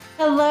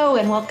Hello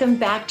and welcome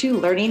back to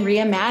Learning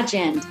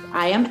Reimagined.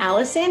 I am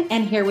Allison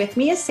and here with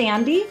me is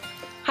Sandy.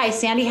 Hi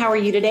Sandy, how are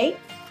you today?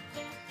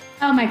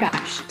 Oh my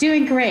gosh,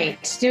 doing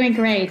great.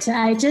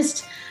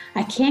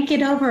 I can't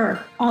get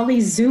over all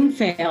these Zoom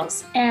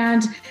fails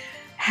and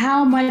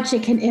how much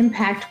it can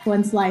impact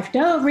one's life.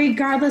 No,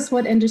 regardless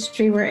what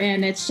industry we're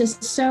in, it's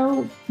just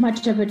so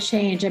much of a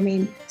change. I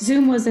mean,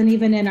 Zoom wasn't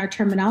even in our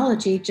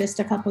terminology just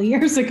a couple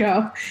years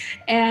ago,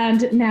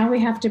 and now we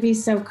have to be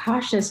so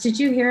cautious. Did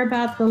you hear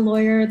about the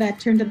lawyer that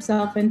turned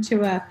himself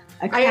into a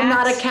cat? I am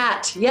not a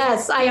cat.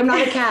 Yes, I am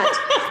not a cat.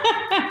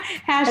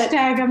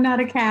 Hashtag I'm not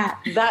a cat.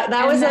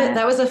 That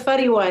was a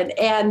funny one.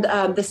 And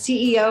the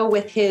CEO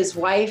with his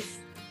wife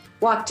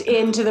walked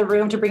into the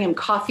room to bring him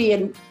coffee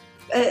and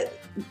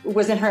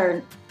was in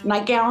her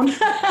nightgown.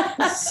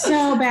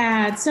 So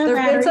bad. There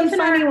have been some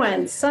funny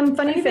ones, some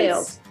funny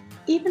fails.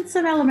 Even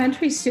some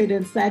elementary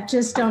students that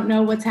just don't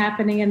know what's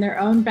happening in their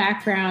own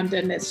background.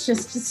 And it's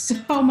just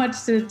so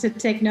much to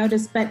take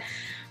notice. But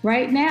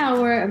right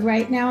now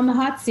in the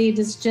hot seat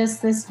is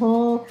just this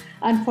whole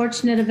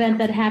unfortunate event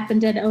that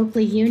happened at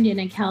Oakley Union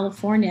in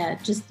California,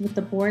 just with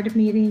the board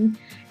meeting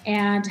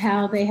and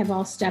how they have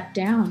all stepped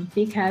down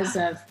because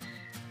of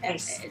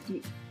the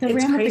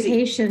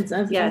ramifications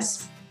crazy. Of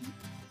this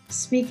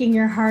speaking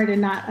your heart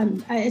and not,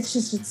 it's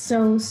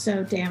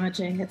so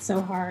damaging. It's so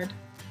hard.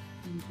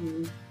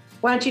 Mm-hmm.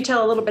 Why don't you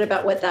tell a little bit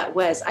about what that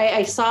was?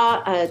 I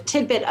saw a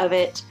tidbit of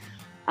it.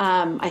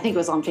 I think it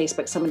was on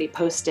Facebook. Somebody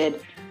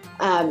posted.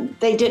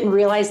 They didn't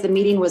realize the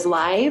meeting was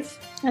live.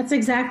 That's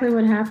exactly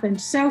what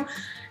happened. So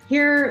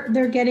here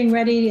they're getting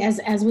ready,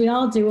 as we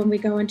all do when we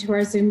go into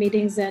our Zoom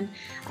meetings, and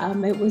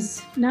it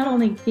was not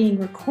only being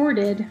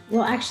recorded,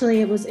 well,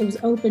 actually it was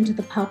open to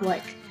the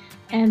public.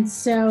 And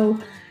so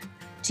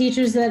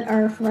teachers that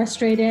are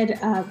frustrated,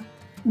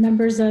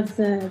 members of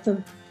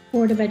the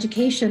Board of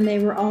Education, they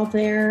were all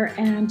there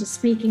and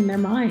speaking their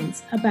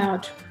minds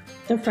about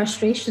the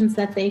frustrations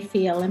that they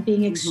feel and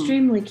being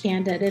extremely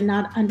candid and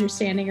not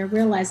understanding or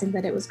realizing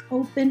that it was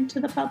open to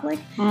the public.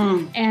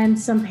 And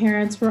some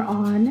parents were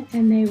on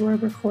and they were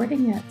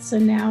recording it. So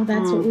now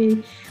that's what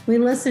we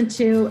listen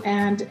to,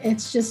 and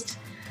it's just,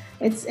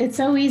 it's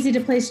so easy to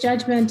place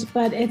judgment,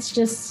 but it's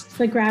just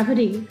the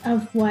gravity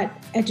of what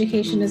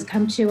education has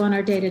come to on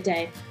our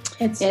day-to-day.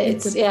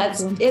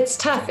 It's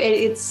tough.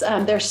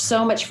 There's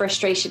so much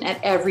frustration at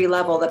every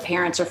level. The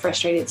parents are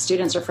frustrated,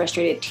 students are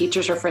frustrated,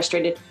 teachers are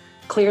frustrated.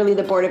 Clearly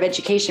the Board of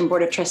Education,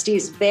 Board of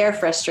Trustees, they're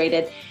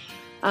frustrated.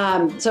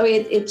 So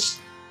it's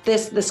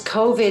this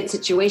COVID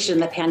situation,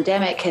 the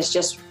pandemic has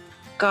just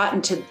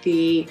gotten to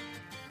the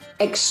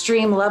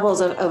extreme levels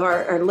of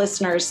our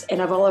listeners and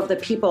of all of the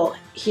people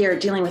here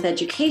dealing with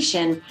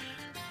education,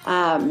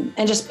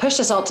 and just pushed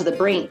us all to the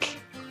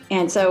brink.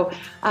 And so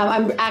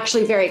I'm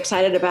actually very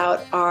excited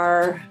about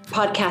our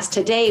podcast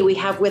today. We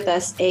have with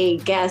us a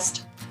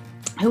guest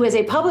who is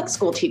a public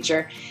school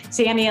teacher.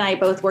 Sandy and I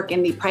both work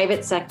in the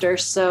private sector.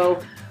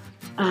 So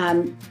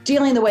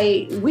dealing the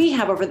way we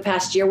have over the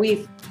past year,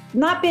 we've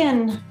not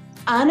been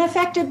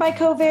unaffected by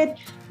COVID,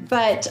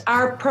 but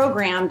our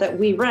program that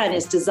we run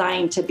is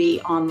designed to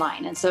be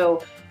online. And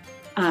so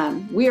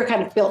we are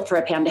kind of built for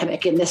a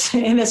pandemic in this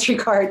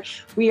regard.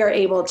 We are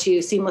able to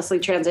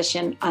seamlessly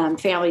transition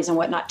families and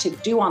whatnot to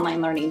do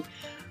online learning.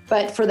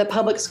 But for the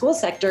public school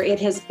sector, it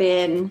has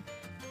been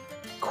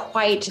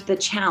quite the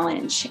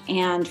challenge.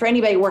 And for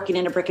anybody working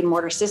in a brick and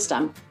mortar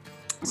system.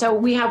 So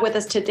we have with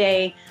us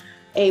today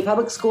a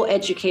public school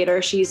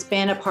educator. She's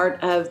been a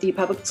part of the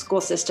public school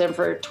system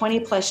for 20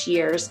 plus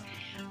years.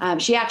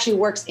 She actually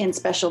works in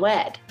special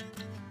ed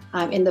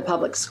in the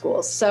public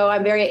schools. So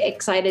I'm very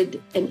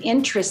excited and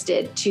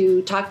interested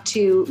to talk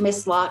to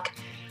Miss Locke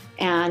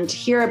and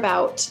hear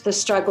about the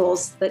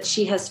struggles that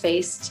she has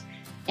faced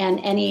and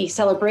any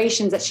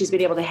celebrations that she's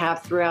been able to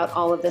have throughout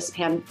all of this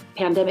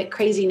pandemic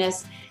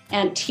craziness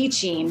and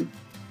teaching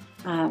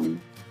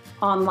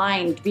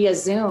online via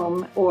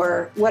Zoom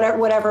or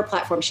whatever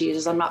platform she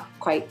uses. I'm not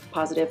quite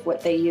positive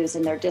what they use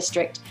in their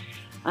district.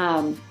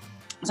 So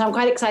I'm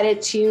quite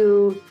excited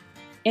to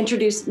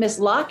introduce Miss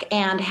Locke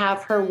and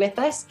have her with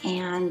us,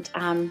 and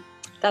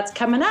that's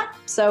coming up.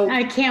 So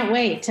I can't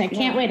wait. I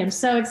can't wait. I'm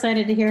so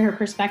excited to hear her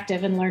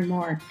perspective and learn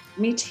more.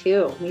 Me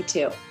too.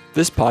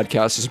 This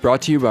podcast is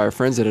brought to you by our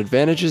friends at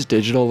Advantages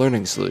Digital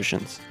Learning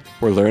Solutions,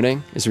 where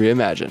learning is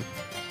reimagined.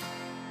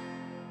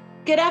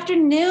 Good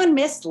afternoon,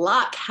 Miss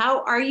Locke.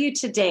 How are you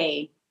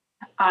today?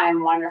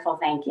 I'm wonderful,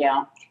 thank you.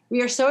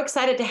 We are so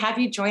excited to have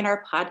you join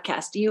our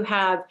podcast. You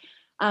have,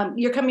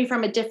 you're coming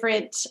from a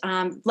different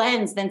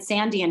lens than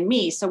Sandy and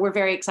me, so we're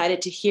very excited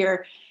to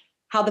hear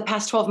how the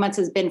past 12 months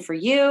has been for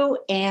you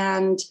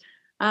and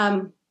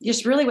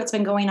just really what's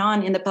been going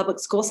on in the public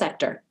school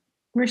sector.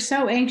 We're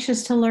so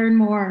anxious to learn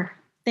more.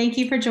 Thank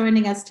you for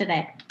joining us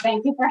today.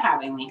 Thank you for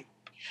having me.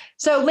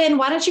 So Lynn,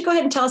 why don't you go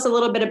ahead and tell us a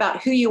little bit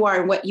about who you are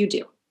and what you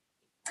do?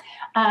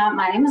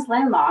 My name is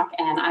Lynn Locke,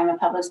 and I'm a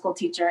public school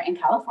teacher in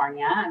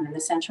California. I'm in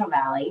the Central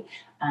Valley.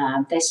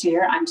 This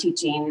year, I'm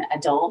teaching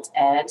adult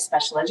ed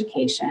special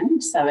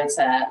education. So it's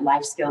a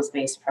life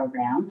skills-based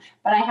program.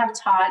 But I have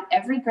taught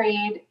every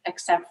grade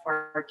except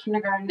for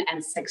kindergarten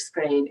and sixth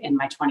grade in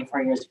my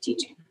 24 years of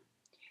teaching.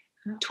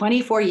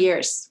 24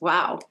 years.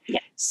 Wow. Yeah.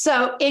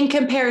 So in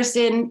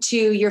comparison to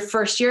your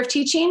first year of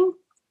teaching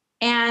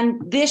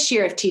and this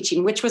year of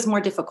teaching, which was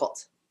more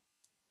difficult?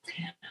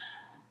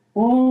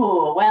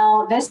 Oh,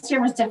 well, this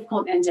year was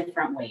difficult in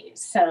different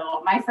ways.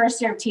 So my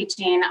first year of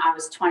teaching, I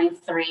was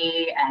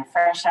 23 and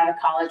fresh out of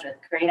college with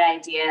great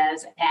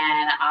ideas.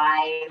 And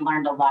I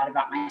learned a lot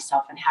about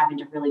myself and having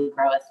to really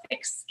grow a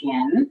thick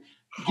skin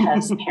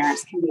because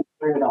parents can be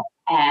brutal.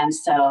 And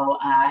so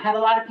I had a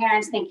lot of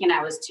parents thinking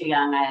I was too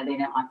young. They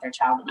didn't want their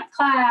child in my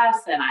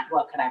class, and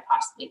what could I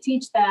possibly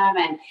teach them?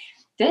 And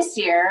this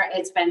year,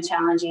 it's been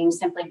challenging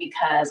simply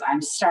because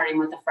I'm starting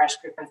with a fresh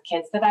group of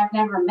kids that I've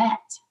never met.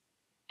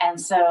 And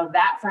so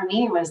that for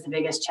me was the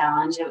biggest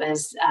challenge. It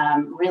was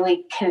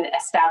really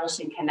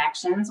establishing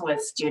connections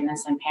with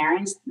students and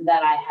parents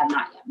that I had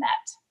not yet met.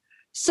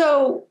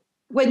 So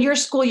when your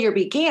school year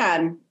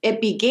began, it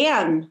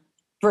began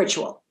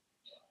virtual.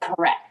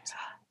 Correct.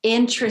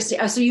 Interesting.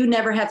 Oh, so you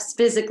never have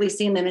physically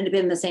seen them and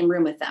been in the same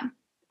room with them?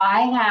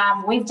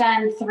 We've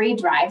done 3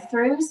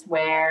 drive-throughs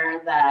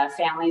where the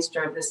families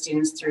drove the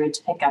students through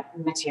to pick up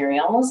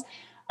materials.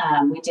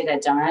 We did a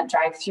donut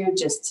drive-through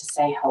just to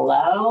say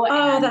hello.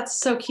 Oh, that's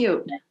so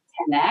cute.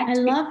 Connect. I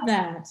love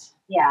that.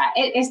 Yeah,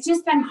 it's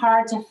just been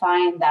hard to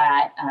find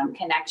that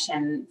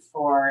connection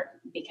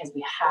because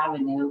we have a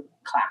new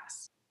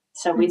class.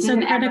 So we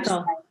didn't. So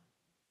critical.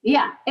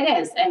 Yeah, it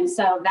is. And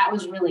so that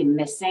was really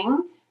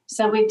missing.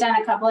 So we've done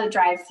a couple of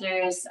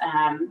drive-throughs.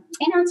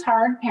 It's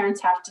hard.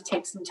 Parents have to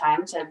take some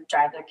time to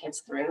drive their kids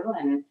through,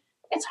 and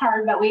it's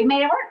hard, but we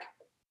made it work.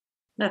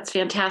 That's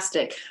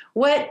fantastic.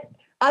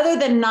 Other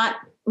than not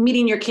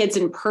meeting your kids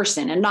in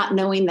person and not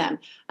knowing them,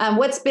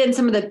 what's been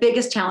some of the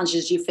biggest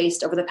challenges you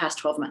faced over the past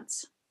 12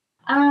 months?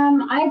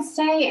 I'd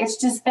say it's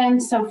just been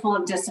so full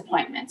of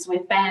disappointments.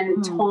 We've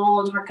been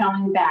told we're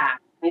coming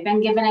back. We've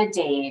been given a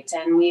date,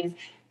 and we've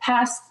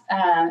passed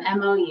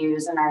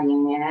MOUs in our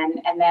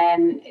union, and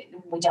then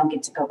we don't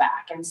get to go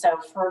back. And so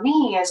for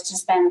me, it's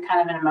just been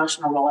kind of an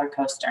emotional roller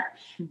coaster.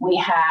 We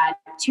had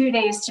 2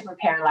 days to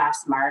prepare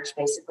last March.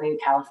 Basically,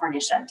 California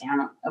shut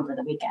down over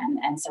the weekend.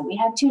 And so we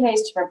had 2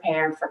 days to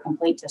prepare for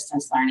complete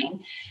distance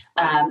learning.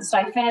 So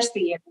I finished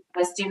the year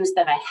with students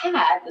that I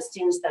had, the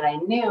students that I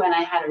knew, and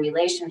I had a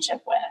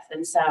relationship with.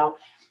 And so,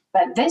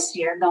 but this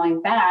year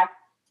going back,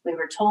 we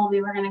were told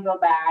we were going to go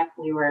back.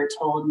 We were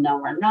told, no,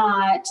 we're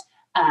not.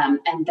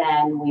 And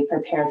then we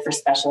prepared for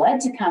special ed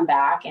to come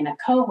back in a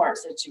cohort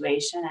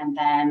situation. And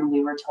then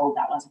we were told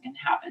that wasn't going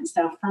to happen.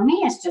 So for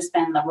me, it's just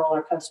been the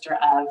roller coaster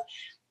of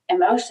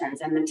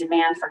emotions and the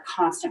demand for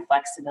constant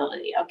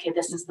flexibility. Okay,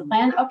 this is the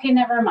plan. Okay,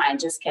 never mind.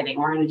 Just kidding.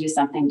 We're going to do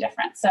something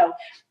different. So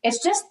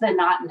it's just the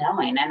not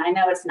knowing. And I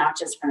know it's not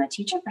just from the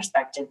teacher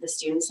perspective, the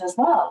students as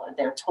well.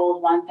 They're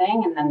told one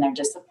thing and then they're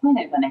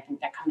disappointed when they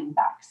think they're coming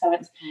back. So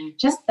it's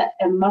just the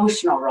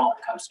emotional roller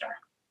coaster.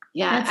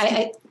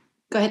 Yeah,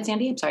 go ahead,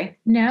 Sandy. I'm sorry.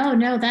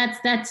 No,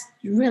 that's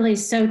really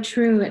so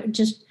true. It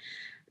just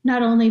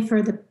not only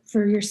for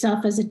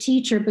yourself as a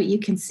teacher, but you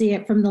can see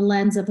it from the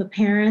lens of a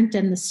parent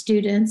and the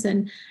students.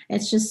 And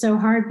it's just so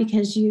hard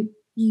because you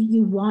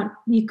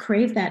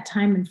crave that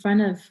time in front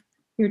of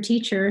your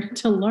teacher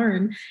to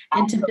learn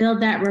and to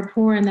build that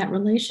rapport and that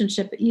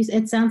relationship.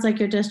 It sounds like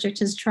your district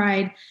has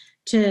tried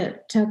to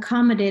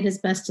accommodate as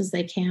best as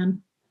they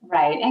can.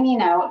 Right. And,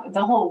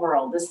 the whole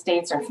world, the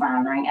states are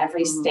floundering.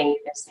 Every state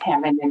is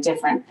having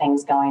different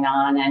things going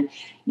on. And,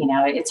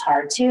 it's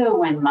hard, too,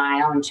 when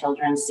my own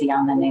children see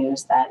on the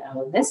news that,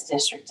 this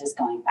district is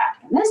going back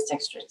and this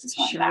district is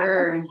going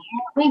back. And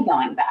we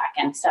going back.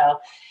 And so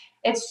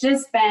it's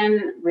just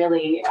been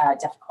really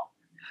difficult.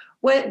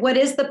 What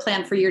is the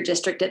plan for your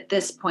district at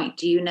this point?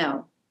 Do you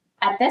know?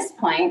 At this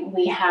point,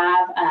 we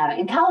have,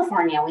 in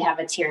California, we have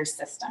a tiered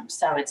system.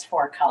 So it's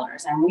 4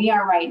 colors. And we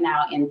are right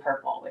now in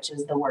purple, which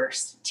is the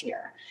worst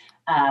tier.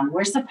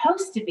 We're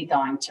supposed to be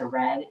going to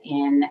red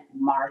in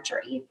March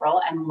or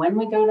April. And when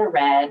we go to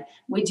red,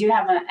 we do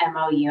have an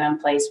MOU in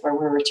place where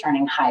we're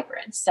returning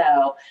hybrid.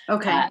 So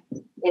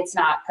it's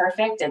not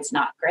perfect. It's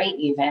not great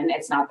even.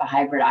 It's not the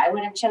hybrid I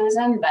would have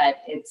chosen, but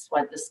it's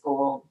what the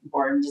school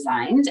board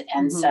designed.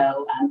 And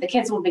so the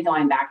kids will be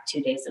going back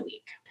 2 days a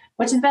week,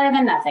 which is better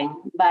than nothing.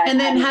 And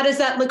then how does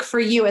that look for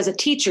you as a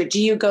teacher? Do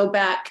you go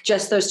back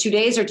just those 2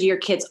 days, or do your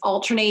kids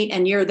alternate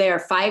and you're there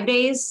 5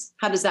 days?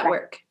 How does that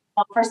work?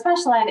 Well, for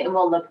special ed, it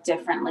will look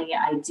differently.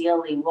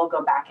 Ideally, we'll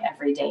go back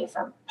every day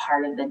for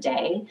part of the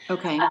day.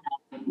 Okay.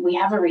 We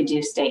have a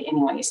reduced date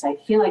anyway, so I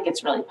feel like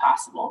it's really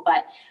possible.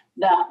 But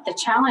the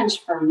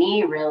challenge for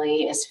me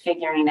really is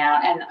figuring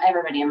out, and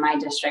everybody in my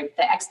district,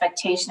 the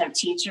expectation of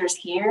teachers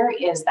here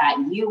is that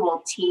you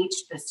will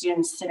teach the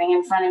students sitting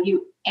in front of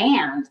you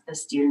and the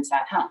students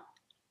at home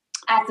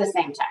at the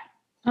same time.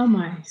 Oh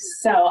my.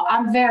 So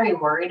I'm very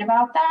worried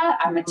about that.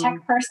 I'm a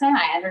tech person.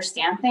 I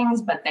understand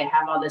things, but they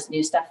have all this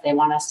new stuff they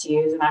want us to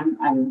use, and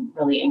I'm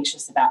really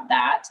anxious about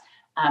that.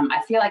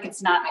 I feel like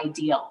it's not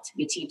ideal to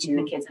be teaching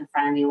the kids in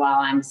front of me while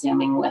I'm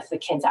Zooming with the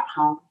kids at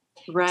home.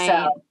 Right.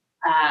 So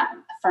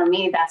for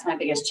me, that's my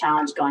biggest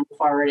challenge going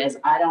forward is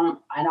I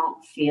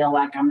don't feel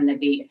like I'm going to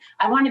be,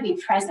 I want to be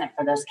present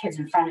for those kids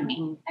in front of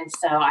me. And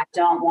so I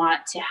don't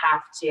want to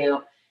have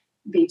to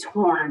be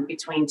torn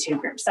between two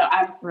groups. So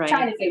I'm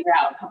trying to figure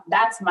out,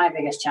 that's my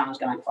biggest challenge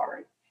going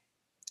forward.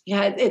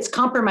 Yeah, it's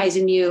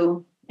compromising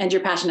you and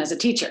your passion as a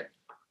teacher.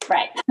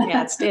 Right.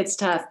 Yeah, it's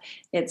tough.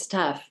 It's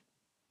tough.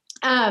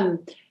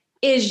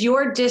 Is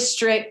your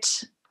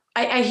district,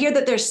 I hear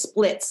that there's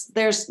splits.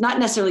 There's not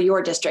necessarily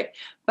your district,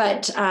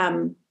 but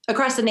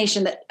across the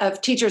nation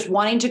of teachers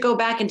wanting to go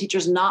back and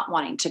teachers not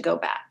wanting to go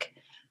back.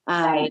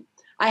 Right.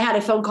 I had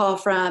a phone call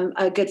from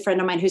a good friend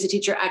of mine who's a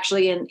teacher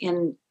actually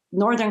in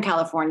Northern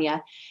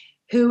California,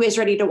 who is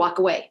ready to walk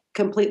away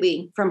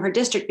completely from her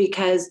district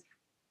because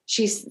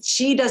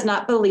she does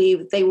not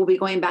believe they will be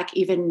going back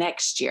even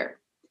next year.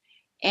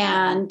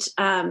 And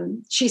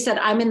she said,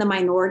 I'm in the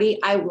minority.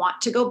 I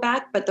want to go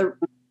back, but the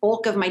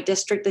bulk of my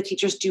district, the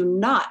teachers do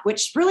not,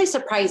 which really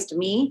surprised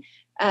me.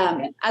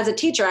 As a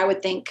teacher, I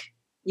would think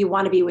you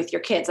want to be with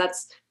your kids.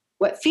 That's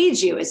what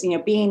feeds you is,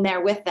 being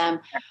there with them.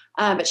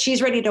 But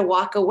she's ready to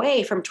walk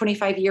away from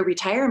 25-year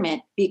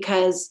retirement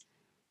because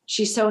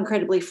she's so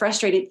incredibly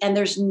frustrated and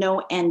there's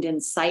no end in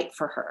sight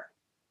for her.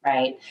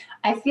 Right.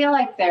 I feel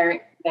like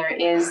there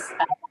is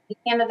the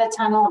end of the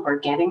tunnel. We're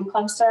getting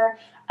closer.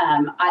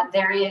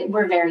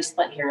 We're very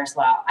split here as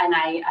well. And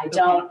I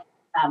don't,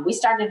 we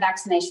started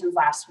vaccinations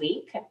last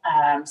week.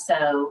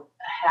 So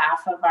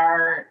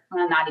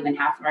not even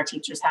half of our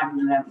teachers have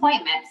an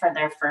appointment for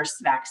their first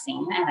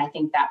vaccine. And I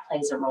think that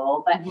plays a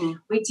role. But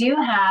we do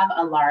have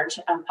a large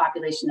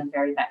population of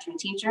very veteran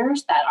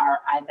teachers that are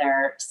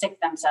either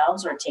sick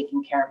themselves or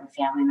taking care of a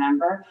family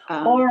member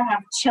or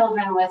have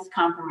children with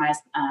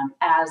compromised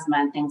asthma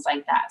and things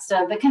like that.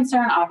 So the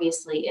concern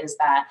obviously is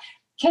that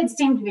kids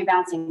seem to be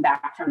bouncing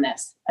back from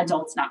this,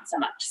 adults not so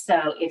much.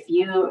 So if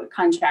you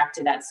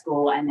contracted at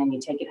school and then you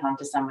take it home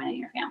to someone in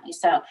your family.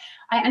 So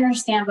I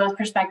understand both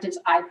perspectives.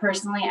 I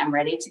personally am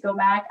ready to go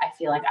back. I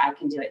feel like I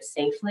can do it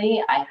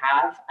safely. I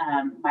have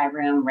my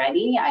room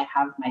ready. I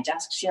have my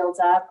desk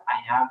shields up.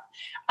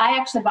 I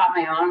actually bought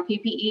my own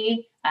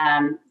PPE.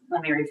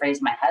 Let me rephrase,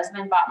 my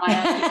husband bought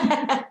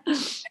my own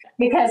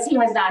because he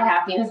was not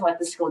happy with what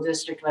the school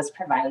district was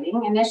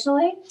providing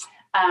initially.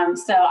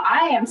 So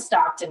I am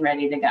stocked and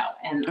ready to go.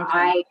 And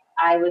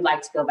I would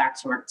like to go back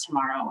to work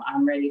tomorrow.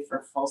 I'm ready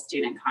for full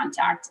student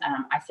contact.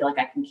 I feel like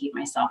I can keep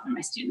myself and my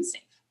students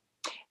safe.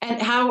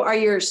 And how are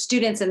your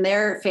students and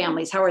their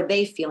families? How are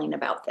they feeling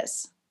about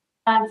this?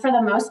 For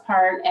the most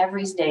part,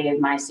 every day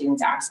my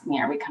students ask me,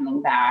 are we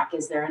coming back?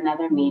 Is there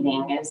another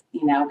meeting?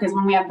 Because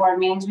when we have board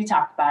meetings, we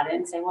talk about it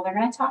and say, well, they're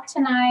going to talk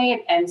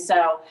tonight. And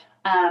so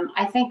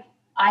I think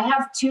I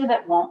have two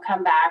that won't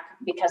come back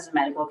because of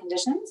medical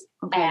conditions.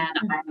 And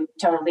I'm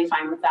totally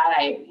fine with that.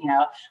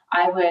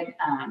 I would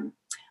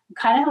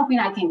kind of hoping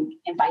I can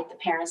invite the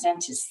parents in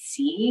to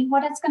see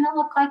what it's going to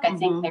look like. I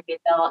think maybe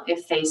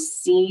if they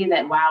see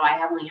that, wow,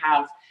 I only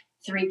have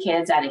 3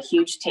 kids at a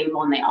huge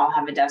table and they all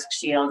have a desk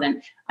shield.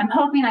 And I'm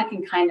hoping I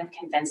can kind of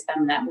convince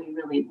them that we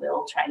really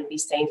will try to be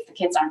safe. The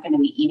kids aren't going to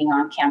be eating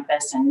on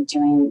campus and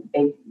doing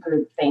big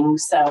group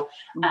things. So,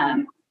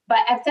 but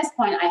at this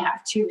point, I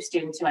have 2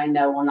 students who I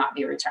know will not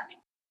be returning.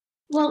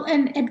 Well,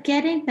 and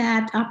getting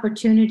that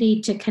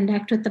opportunity to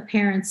connect with the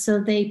parents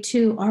so they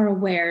too are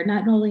aware,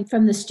 not only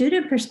from the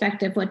student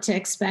perspective, what to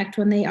expect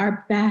when they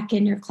are back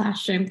in your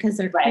classroom because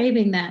they're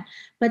craving that,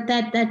 but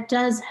that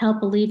does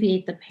help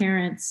alleviate the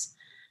parents'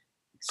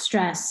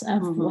 stress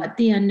of what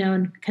the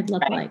unknown could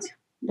look like.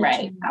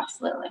 Right,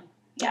 absolutely.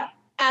 Yeah.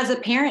 As a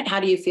parent, how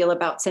do you feel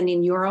about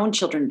sending your own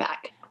children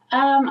back?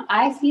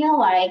 I feel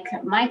like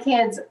my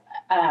kids,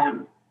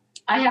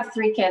 I have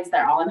 3 kids,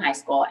 they're all in high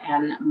school,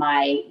 and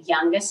my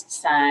youngest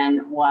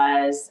son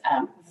was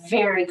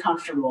very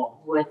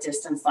comfortable with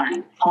distance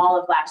learning all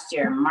of last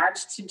year.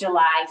 March to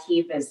July,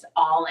 he was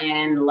all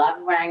in,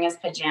 loved wearing his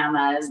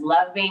pajamas,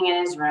 loved being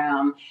in his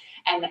room.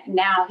 And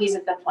now he's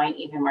at the point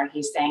even where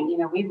he's saying,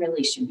 we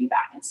really should be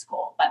back in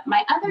school. But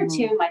my other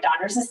 2, my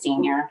daughter's a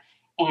senior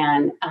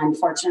and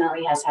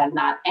unfortunately has had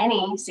not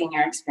any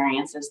senior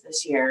experiences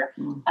this year.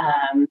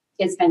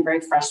 It's been very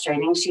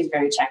frustrating. She's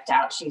very checked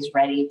out. She's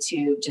ready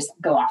to just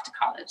go off to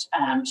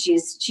college.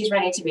 She's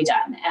ready to be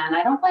done. And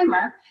I don't blame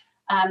her.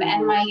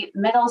 And my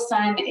middle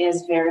son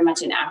is very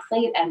much an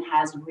athlete and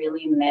has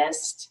really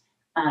missed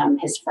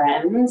his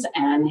friends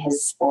and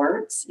his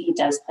sports. He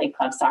does play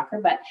club soccer,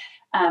 but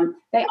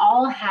they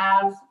all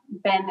have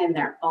been in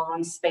their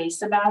own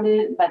space about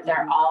it, but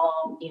they're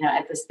all,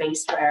 at the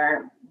space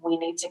where we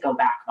need to go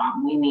back,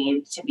 Mom. We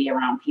need to be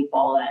around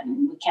people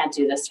and we can't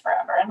do this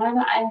forever.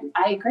 And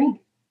I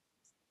agree.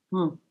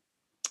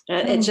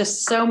 It's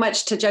just so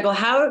much to juggle.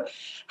 How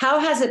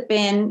has it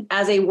been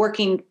as a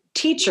working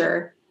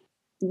teacher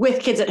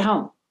with kids at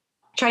home,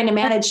 trying to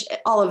manage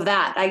all of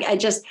that?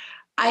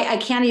 I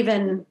can't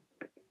even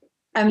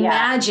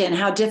imagine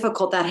how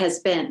difficult that has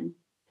been.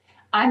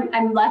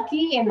 I'm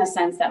lucky in the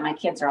sense that my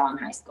kids are all in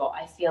high school.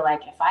 I feel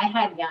like if I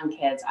had young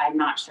kids, I'm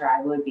not sure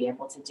I would be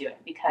able to do it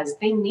because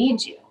they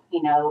need you.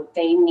 You know,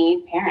 they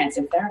need parents.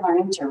 If they're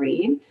learning to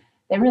read,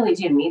 they really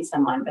do need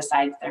someone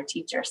besides their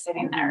teacher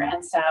sitting there.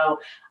 And so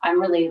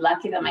I'm really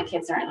lucky that my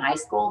kids are in high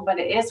school, but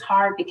it is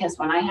hard because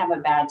when I have a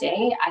bad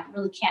day, I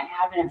really can't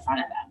have it in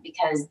front of them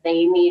because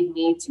they need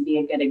me to be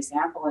a good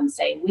example and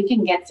say, we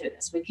can get through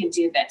this. We can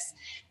do this.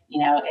 You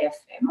know, if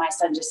my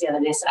son just the other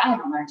day said, I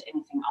haven't learned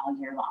anything all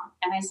year long.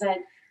 And I said,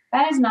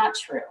 that is not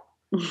true.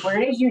 Where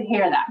did you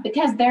hear that?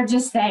 Because they're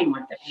just saying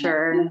what they're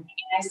Sure. And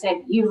I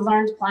said, you've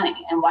learned plenty.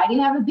 And why do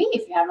you have a B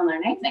if you haven't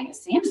learned anything? It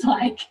seems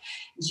like,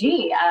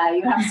 you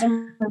have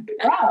some room to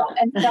grow.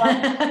 And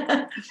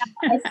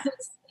so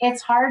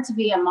it's hard to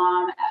be a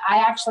mom. I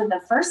actually, the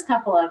first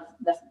couple of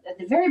at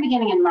the very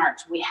beginning in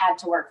March, we had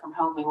to work from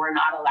home. We were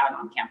not allowed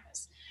on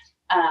campus.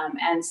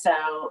 And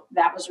so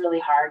that was really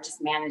hard,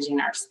 just managing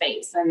our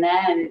space. And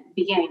then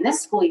beginning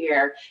this school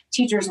year,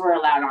 teachers were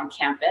allowed on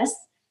campus.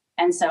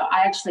 And so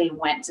I actually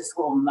went to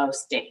school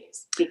most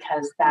days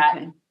because that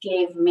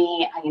gave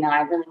me,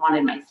 I really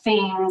wanted my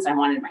things. I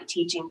wanted my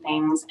teaching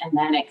things. And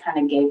then it kind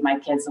of gave my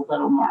kids a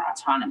little more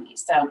autonomy.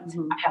 So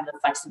I have the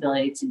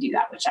flexibility to do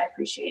that, which I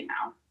appreciate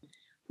now.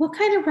 What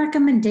kind of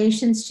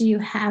recommendations do you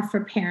have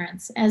for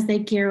parents as they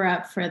gear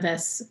up for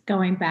this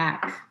going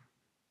back?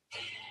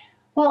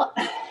 Well,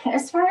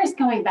 as far as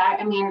going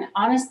back,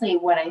 honestly,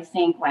 when I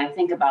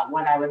think about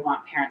what I would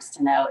want parents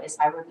to know is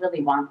I would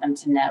really want them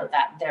to know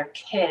that their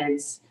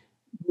kids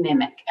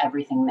mimic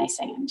everything they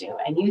say and do.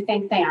 And you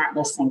think they aren't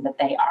listening, but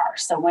they are.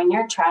 So when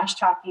you're trash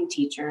talking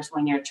teachers,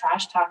 when you're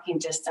trash talking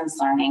distance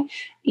learning,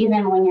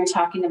 even when you're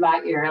talking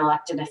about your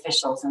elected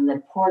officials and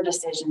the poor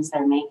decisions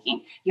they're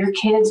making, your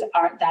kids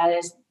that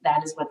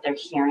is what they're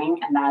hearing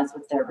and that is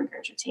what they're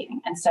regurgitating.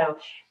 And so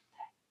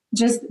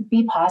just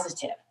be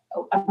positive.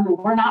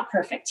 We're not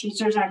perfect.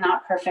 Teachers are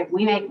not perfect.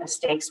 We make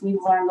mistakes.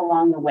 We've learned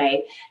along the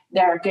way.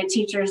 There are good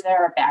teachers.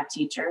 There are bad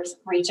teachers.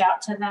 Reach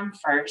out to them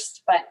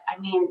first. But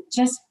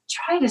just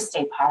try to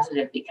stay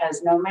positive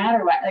because no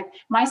matter what, like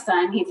my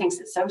son, he thinks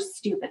it's so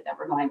stupid that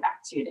we're going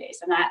back 2 days.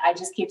 And I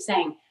just keep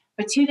saying,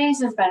 but 2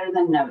 days is better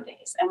than no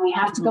days. And we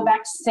have to go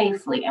back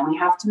safely and we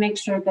have to make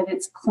sure that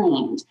it's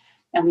cleaned.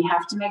 And we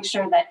have to make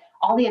sure that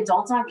all the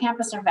adults on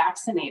campus are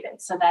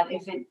vaccinated so that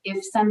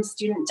if some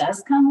student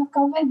does come with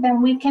COVID,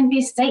 then we can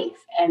be safe.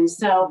 And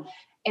so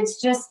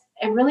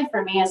it really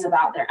for me is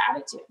about their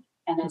attitude.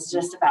 And it's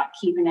just about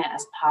keeping it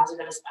as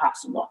positive as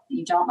possible.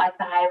 You don't like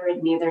the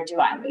hybrid, neither do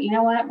I. But you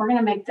know what? We're going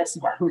to make this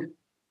work.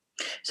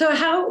 So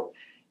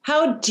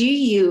how do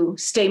you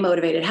stay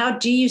motivated? How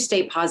do you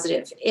stay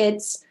positive?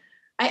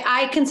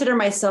 I consider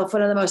myself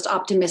one of the most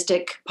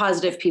optimistic,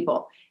 positive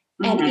people.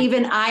 And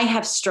even I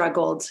have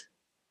struggled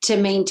to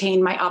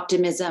maintain my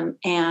optimism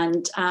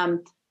and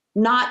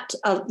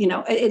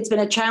it's been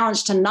a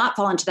challenge to not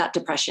fall into that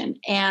depression.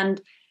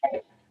 And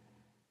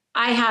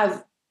I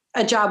have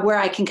a job where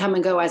I can come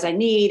and go as I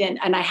need,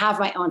 and I have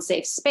my own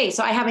safe space.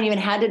 So I haven't even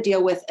had to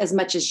deal with as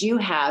much as you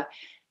have.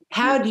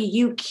 How do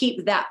you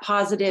keep that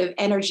positive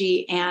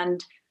energy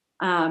and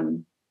how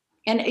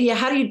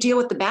do you deal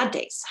with the bad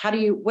days?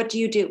 What do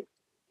you do?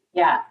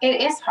 Yeah, it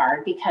is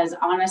hard because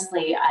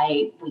honestly,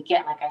 we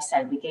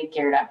get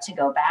geared up to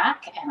go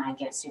back and I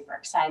get super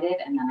excited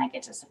and then I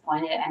get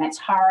disappointed. And it's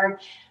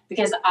hard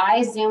because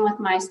I Zoom with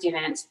my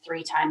students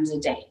 3 times a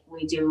day.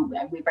 We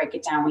break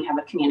it down. We have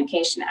a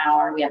communication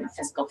hour, we have a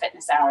physical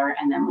fitness hour,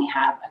 and then we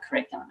have a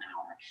curriculum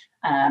hour.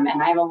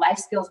 And I have a life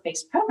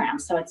skills-based program.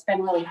 So it's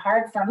been really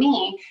hard for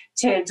me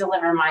to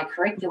deliver my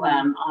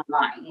curriculum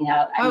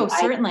online.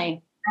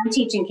 Certainly. I'm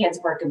teaching kids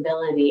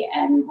workability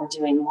and we're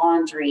doing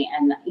laundry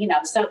and,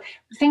 so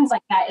things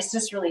like that. It's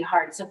just really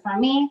hard. So for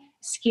me,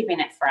 it's keeping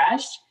it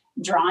fresh,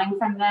 drawing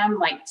from them.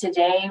 Like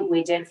today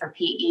we did for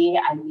PE,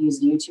 I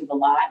used YouTube a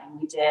lot and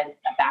we did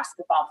a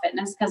basketball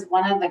fitness because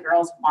one of the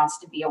girls wants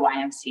to be a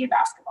YMCA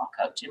basketball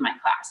coach in my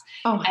class.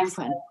 Oh, and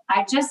fun.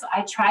 So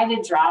I try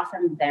to draw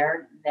from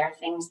their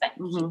things that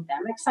keep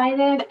them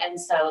excited. And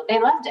so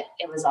they loved it.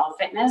 It was all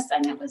fitness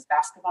and it was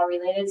basketball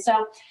related.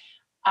 So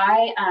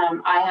I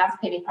have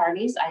pity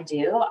parties. I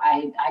do.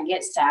 I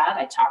get sad.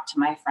 I talk to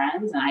my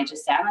friends and I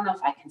just say, I don't know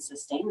if I can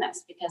sustain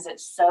this because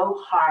it's so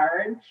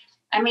hard.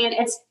 I'm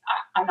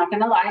not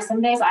going to lie.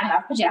 Some days I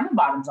have pajama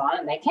bottoms on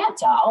and they can't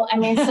tell.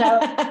 So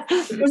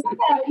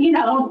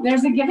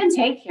there's a give and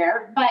take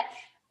here, but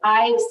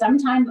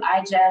sometimes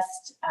I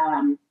just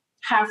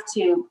have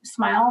to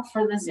smile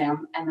for the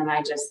Zoom and then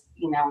I just,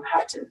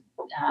 have to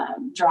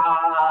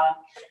draw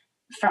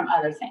from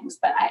other things.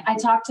 But I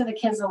talk to the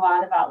kids a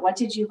lot about what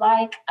did you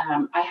like?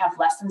 I have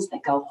lessons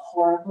that go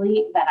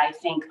horribly that I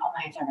think,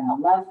 they're going to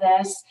love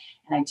this.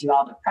 And I do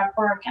all the prep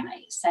work and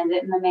I send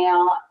it in the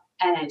mail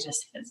and it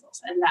just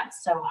fizzles. And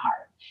that's so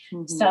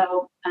hard.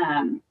 So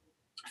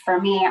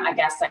for me, I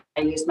guess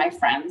I use my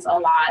friends a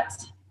lot,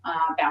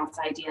 bounce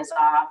ideas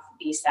off,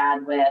 be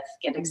sad with,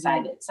 get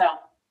excited. So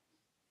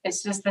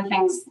it's just the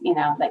things,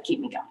 that keep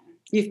me going.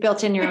 You've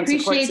built in your own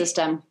support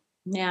system.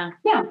 Yeah.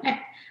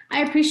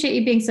 I appreciate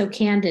you being so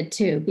candid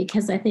too,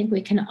 because I think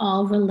we can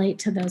all relate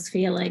to those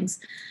feelings.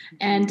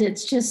 And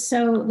it's just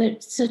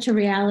that's such a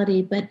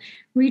reality, but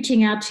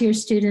reaching out to your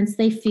students,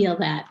 they feel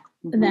that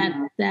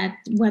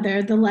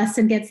whether the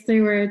lesson gets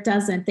through or it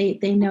doesn't,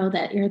 they know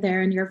that you're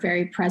there and you're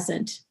very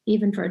present,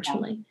 even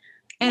virtually.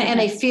 And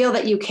they feel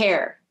that you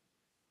care.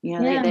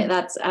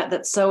 That's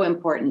so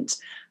important.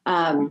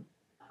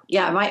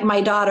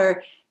 My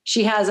daughter,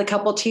 she has a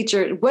couple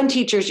one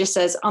teacher just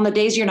says, on the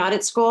days you're not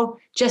at school,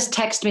 just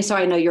text me so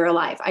I know you're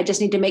alive. I just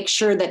need to make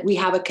sure that we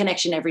have a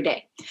connection every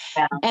day.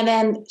 Yeah. And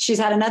then she's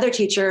had another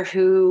teacher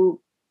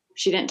who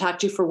she didn't talk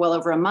to for well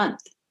over a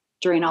month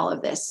during all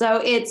of this. So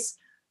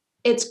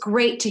it's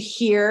great to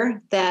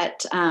hear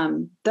that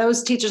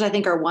those teachers, I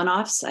think, are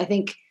one-offs. I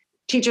think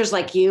teachers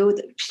like you,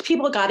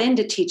 people got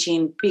into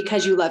teaching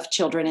because you love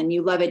children and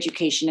you love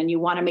education and you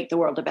want to make the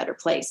world a better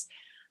place.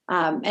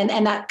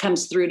 And that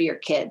comes through to your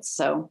kids.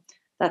 So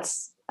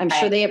I'm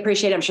sure they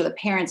appreciate it. I'm sure the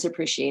parents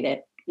appreciate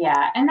it.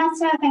 Yeah. And that's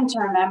the other thing to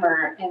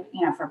remember,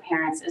 for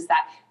parents, is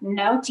that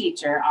no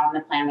teacher on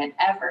the planet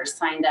ever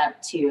signed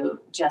up to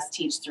just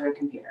teach through a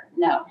computer.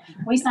 No,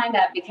 we signed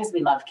up because we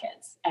love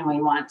kids and we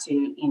want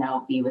to,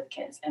 be with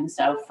kids. And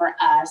so for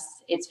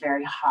us, it's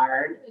very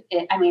hard.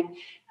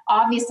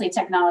 Obviously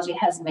technology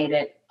has made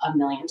it a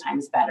million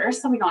times better,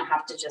 so we don't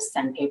have to just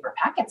send paper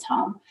packets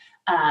home.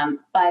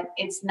 But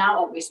it's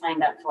not what we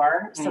signed up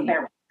for. So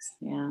bear with us.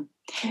 Yeah.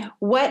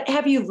 What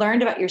have you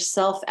learned about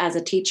yourself as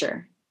a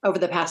teacher over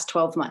the past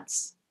 12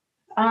 months?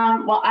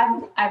 Well,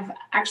 I've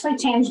actually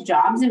changed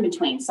jobs in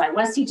between. So I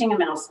was teaching in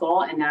middle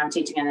school and now I'm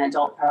teaching in an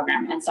adult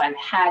program. And so I've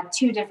had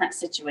two different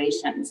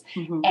situations.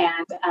 Mm-hmm.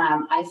 And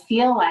I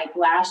feel like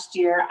last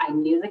year I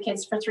knew the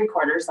kids for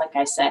 3/4, like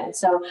I said.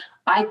 So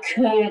I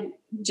could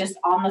just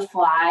on the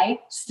fly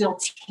still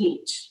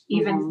teach,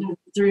 even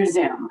through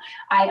Zoom.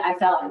 I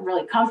felt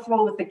really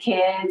comfortable with the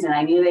kids and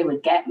I knew they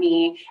would get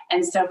me.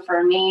 And so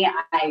for me,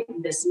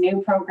 this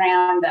new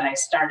program that I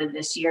started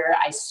this year,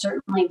 I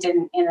certainly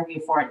didn't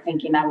interview for it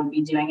thinking I would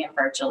be doing it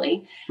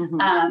virtually.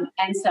 Mm-hmm.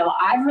 And so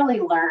I've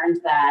really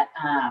learned that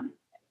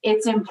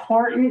it's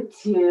important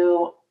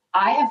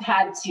I have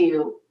had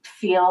to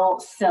feel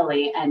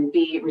silly and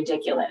be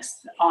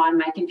ridiculous on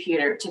my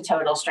computer to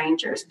total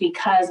strangers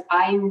because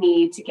I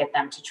need to get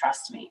them to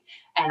trust me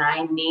and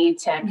I need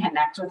to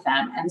connect with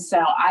them. And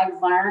so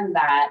I've learned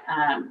that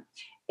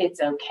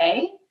it's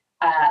okay.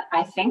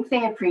 I think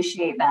they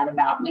appreciate that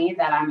about me,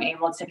 that I'm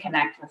able to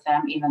connect with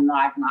them, even though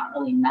I've not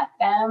really met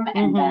them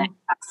and been in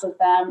class with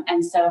them.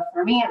 And so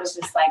for me, it was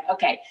just like,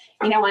 okay,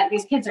 you know what?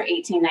 These kids are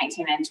 18,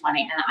 19, and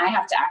 20, and I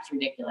have to act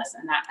ridiculous.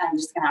 And I'm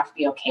just going to have to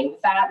be okay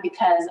with that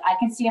because I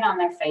can see it on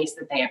their face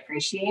that they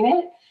appreciate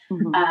it.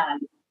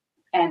 Mm-hmm.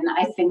 And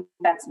I think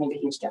that's made a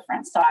huge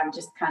difference. So I've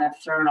just kind of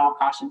thrown all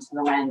caution to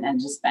the wind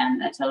and just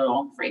been a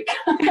total freak.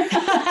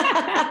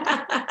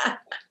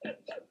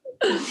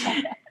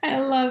 I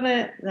love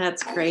it.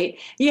 That's great.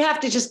 You have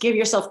to just give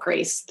yourself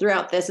grace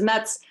throughout this. And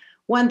that's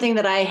one thing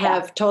that I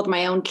have told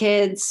my own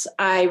kids.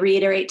 I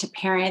reiterate to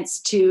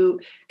parents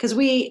because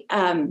we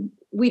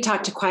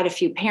talk to quite a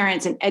few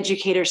parents and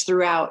educators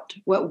throughout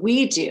what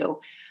we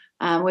do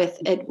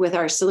with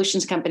our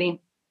solutions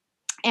company.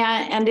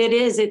 And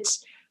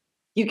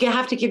you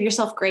have to give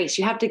yourself grace.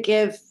 You have to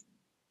give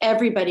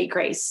everybody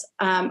grace.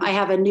 I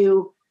have a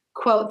new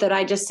quote that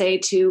I just say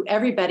to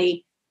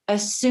everybody: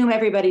 assume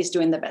everybody's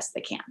doing the best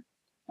they can.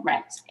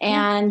 Right.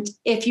 And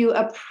if you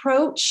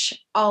approach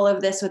all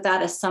of this with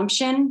that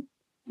assumption,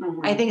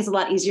 I think it's a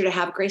lot easier to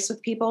have grace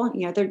with people.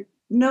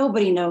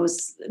 Nobody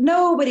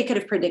could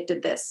have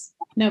predicted this.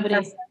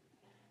 Nobody.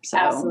 So.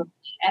 Absolutely.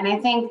 And I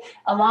think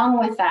along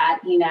with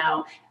that,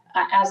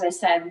 as I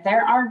said,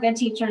 there are good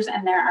teachers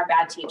and there are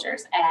bad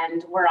teachers,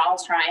 and we're all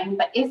trying.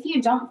 But if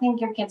you don't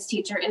think your kid's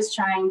teacher is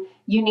trying,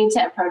 you need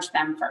to approach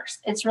them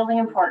first. It's really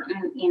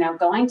important.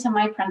 Going to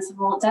my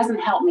principal doesn't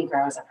help me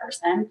grow as a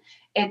person.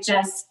 It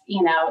just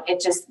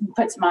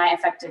puts my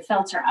effective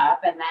filter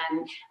up, and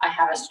then I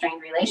have a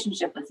strained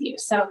relationship with you.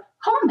 So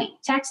call me,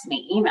 text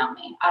me, email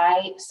me.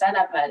 I set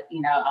up a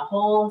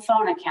whole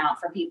phone account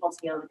for people to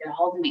be able to get a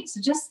hold of me.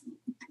 So just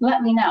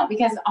let me know,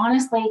 because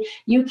honestly,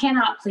 you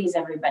cannot please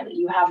everybody.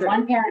 You have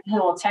one parent who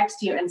will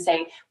text you and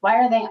say, why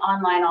are they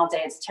online all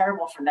day? It's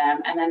terrible for them.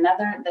 And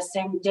the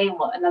same day,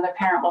 another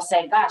parent will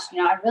say, gosh,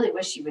 I really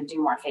wish you would do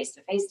more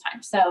face-to-face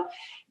time. So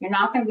you're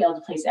not going to be able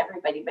to please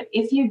everybody. But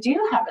if you do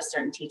have a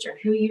certain teacher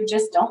who you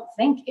just don't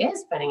think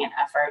is putting an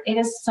effort, it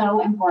is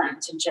so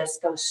important to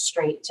just go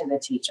straight to the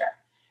teacher.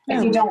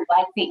 If you don't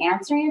like the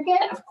answer you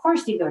get, of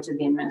course you go to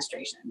the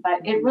administration.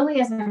 But it really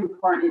is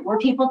important. We're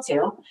people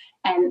too.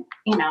 And,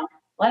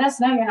 let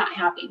us know you're not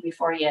happy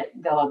before you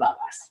go above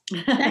us.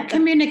 That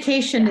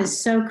communication is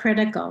so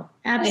critical.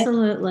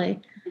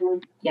 Absolutely.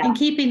 Yeah. And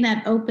keeping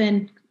that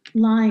open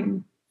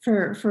line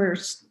for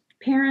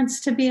parents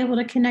to be able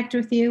to connect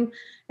with you.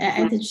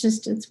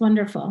 It's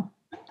wonderful.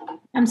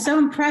 I'm so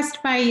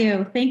impressed by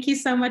you. Thank you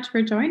so much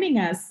for joining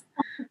us.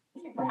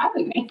 Thank you for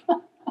having me.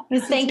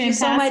 Thank you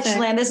so much,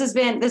 Lynn. This has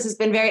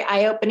been very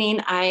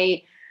eye-opening.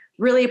 I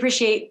really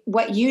appreciate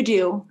what you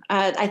do.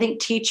 I think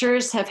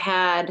teachers have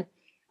had,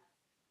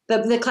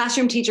 the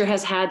classroom teacher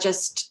has had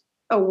just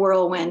a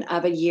whirlwind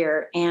of a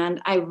year. And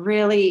I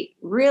really,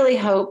 really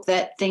hope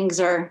that things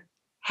are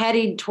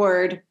heading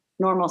toward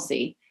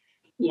normalcy.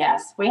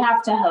 Yes, we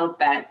have to hope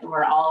that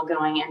we're all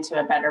going into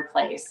a better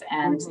place,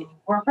 and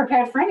we're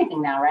prepared for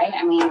anything now, right?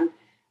 I mean,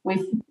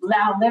 we've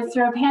now lived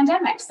through a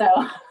pandemic, so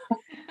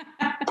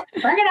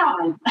bring it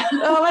on.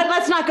 Oh,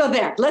 let's not go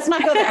there. Let's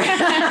not go there.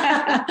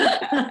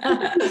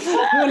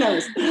 Who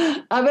knows?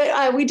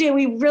 But we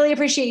really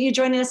appreciate you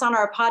joining us on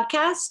our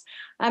podcast.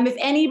 If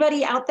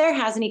anybody out there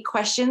has any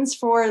questions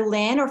for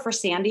Lynn or for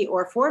Sandy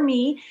or for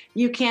me,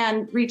 you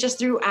can reach us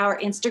through our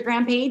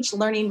Instagram page,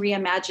 Learning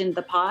Reimagined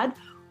the Pod,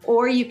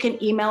 or you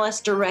can email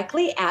us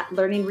directly at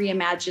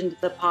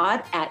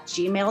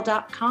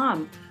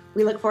learningbreimaginedthepod@gmail.com.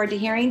 We look forward to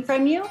hearing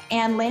from you.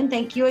 And Lynn,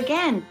 thank you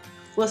again.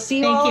 We'll see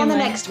you all on the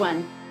next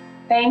one.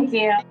 Thank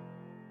you.